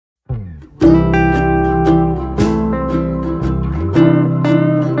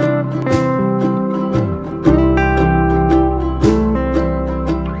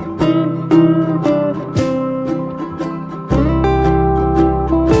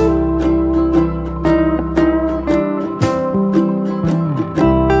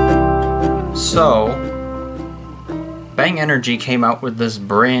Energy came out with this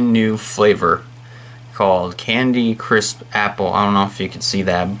brand new flavor called Candy Crisp Apple. I don't know if you can see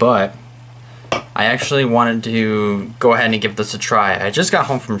that, but I actually wanted to go ahead and give this a try. I just got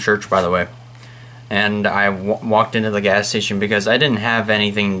home from church, by the way, and I walked into the gas station because I didn't have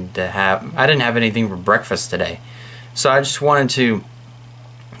anything for breakfast today. So I just wanted to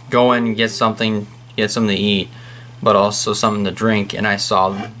go in and get something to eat, but also something to drink, and I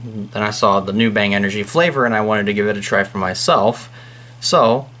saw the new Bang Energy flavor, and I wanted to give it a try for myself.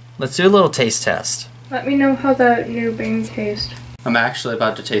 So let's do a little taste test. Let me know how that new Bang tastes. I'm actually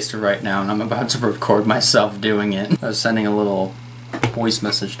about to taste it right now, and I'm about to record myself doing it. I was sending a little voice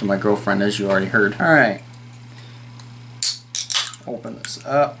message to my girlfriend, as you already heard. Alright. Open this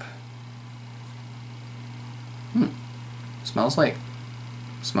up. Smells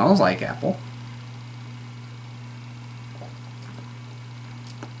like apple.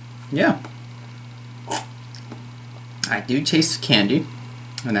 Yeah. I do taste the candy,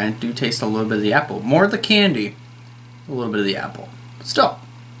 and I do taste a little bit of the apple. More of the candy, a little bit of the apple. But still,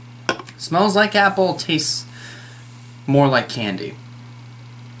 smells like apple, tastes more like candy.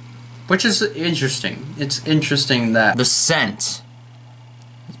 Which is interesting. It's interesting that the scent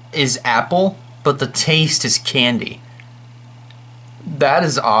is apple, but the taste is candy. That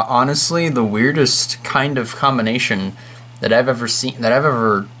is honestly the weirdest kind of combination that I've ever seen, that I've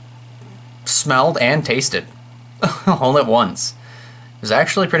ever smelled and tasted all at once. It was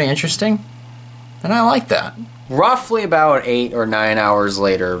actually pretty interesting, and I like that. Roughly about 8 or 9 hours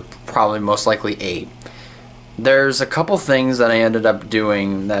later, probably most likely 8, there's a couple things that I ended up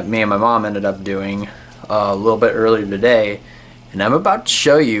doing, that me and my mom ended up doing a little bit earlier today, and I'm about to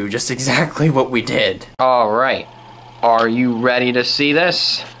show you just exactly what we did. Alright, are you ready to see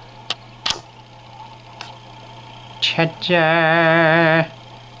this? Cha-cha!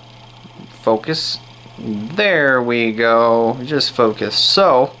 Focus. There we go. Just focus.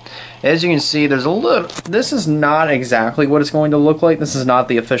 So, as you can see, there's a little... This is not exactly what it's going to look like. This is not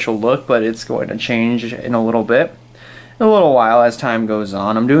the official look, but it's going to change in a little bit. In a little while as time goes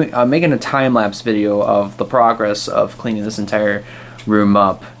on. I'm making a time-lapse video of the progress of cleaning this entire room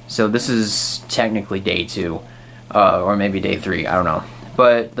up. So this is technically day 2. Or maybe day 3. I don't know.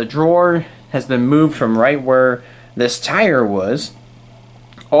 But the drawer has been moved from right where this tire was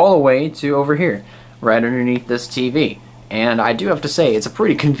all the way to over here, right underneath this TV. And I do have to say, it's a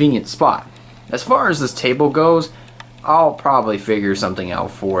pretty convenient spot. As far as this table goes, I'll probably figure something out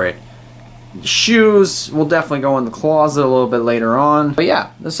for it. Shoes will definitely go in the closet a little bit later on. But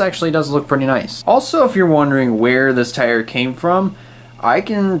yeah, this actually does look pretty nice. Also, if you're wondering where this tire came from, I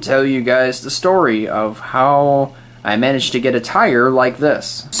can tell you guys the story of how I managed to get a tire like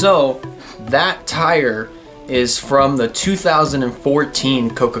this. So, that tire is from the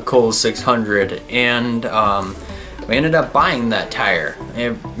 2014 Coca-Cola 600, and we ended up buying that tire.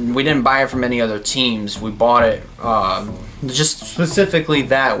 We didn't buy it from any other teams. We bought it just specifically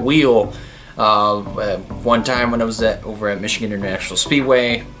that wheel one time when I was over at Michigan International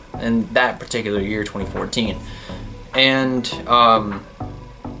Speedway in that particular year, 2014, and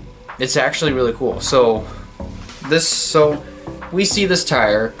it's actually really cool. So we see this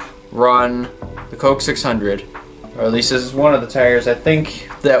tire run the Coke 600, or at least this is one of the tires. I think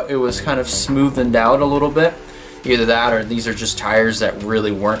that it was kind of smoothened out a little bit. Either that or these are just tires that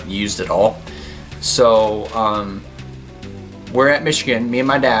really weren't used at all. So we're at Michigan, me and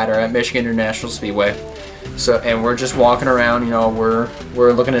my dad are at Michigan International Speedway. So, and we're just walking around, you know,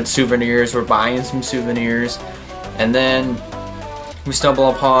 we're looking at souvenirs, we're buying some souvenirs, and then we stumble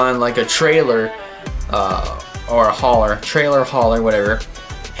upon like a trailer or a hauler, trailer hauler, whatever.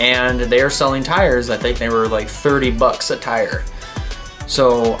 And they are selling tires. I think they were like 30 bucks a tire.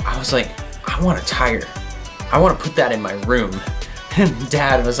 So I was like, I want a tire. I want to put that in my room. And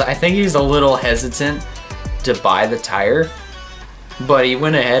Dad was, I think he's a little hesitant to buy the tire, but he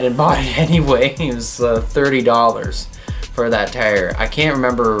went ahead and bought it anyway. It was $30 for that tire. I can't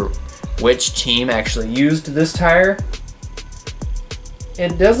remember which team actually used this tire.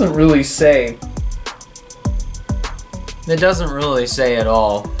 It doesn't really say. It doesn't really say at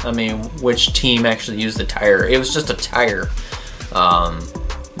all, I mean, which team actually used the tire. It was just a tire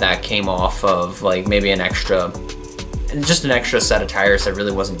that came off of like maybe just an extra set of tires that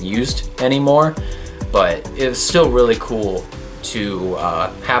really wasn't used anymore. But it's still really cool to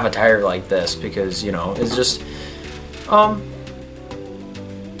have a tire like this because, you know, it's just, I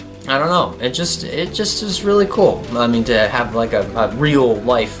don't know, it just is really cool. I mean, to have like a real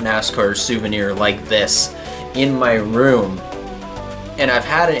life NASCAR souvenir like this in my room, and I've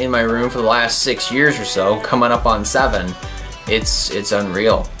had it in my room for the last 6 years or so, coming up on 7. It's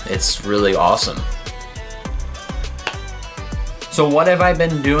unreal. It's really awesome. So what have I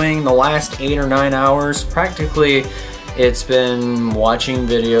been doing the last 8 or 9 hours? Practically, it's been watching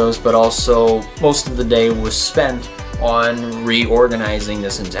videos, but also most of the day was spent on reorganizing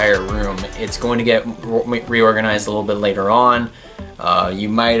this entire room. It's going to get reorganized a little bit later on. You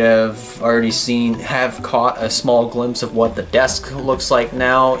might have already caught a small glimpse of what the desk looks like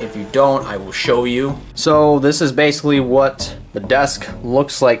now. If you don't, I will show you. So this is basically what the desk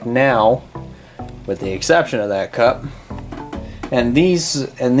looks like now, with the exception of that cup. And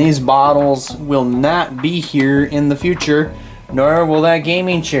these bottles will not be here in the future, nor will that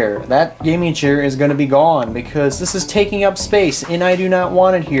gaming chair. That gaming chair is going to be gone because this is taking up space and I do not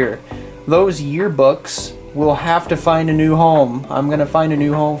want it here. Those yearbooks will have to find a new home. I'm going to find a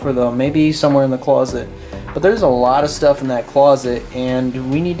new home for them, maybe somewhere in the closet. But there's a lot of stuff in that closet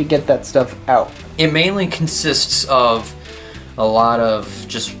and we need to get that stuff out. It mainly consists of a lot of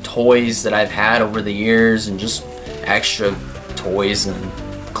just toys that I've had over the years and just extra toys and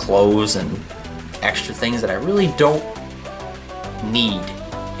clothes and extra things that I really don't need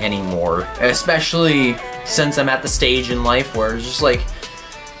anymore, especially since I'm at the stage in life where it's just like,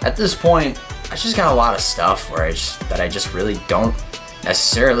 at this point I just got a lot of stuff where I just really don't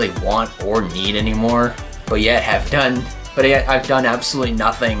necessarily want or need anymore, but yet I've done absolutely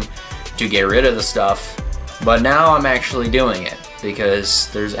nothing to get rid of the stuff. But now I'm actually doing it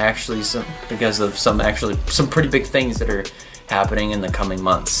because there's actually some pretty big things that are happening in the coming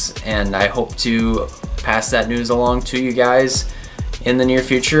months, and I hope to pass that news along to you guys in the near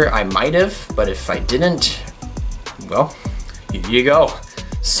future. I might have, but if I didn't, well, here you go.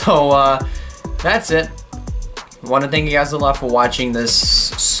 So that's it. I want to thank you guys a lot for watching this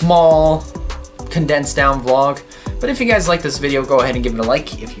small condensed down vlog. But if you guys like this video, go ahead and give it a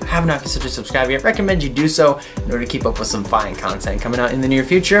like. If you have not considered subscribing yet, I recommend you do so in order to keep up with some fine content coming out in the near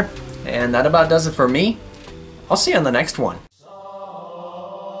future. And that about does it for me. I'll see you on the next one.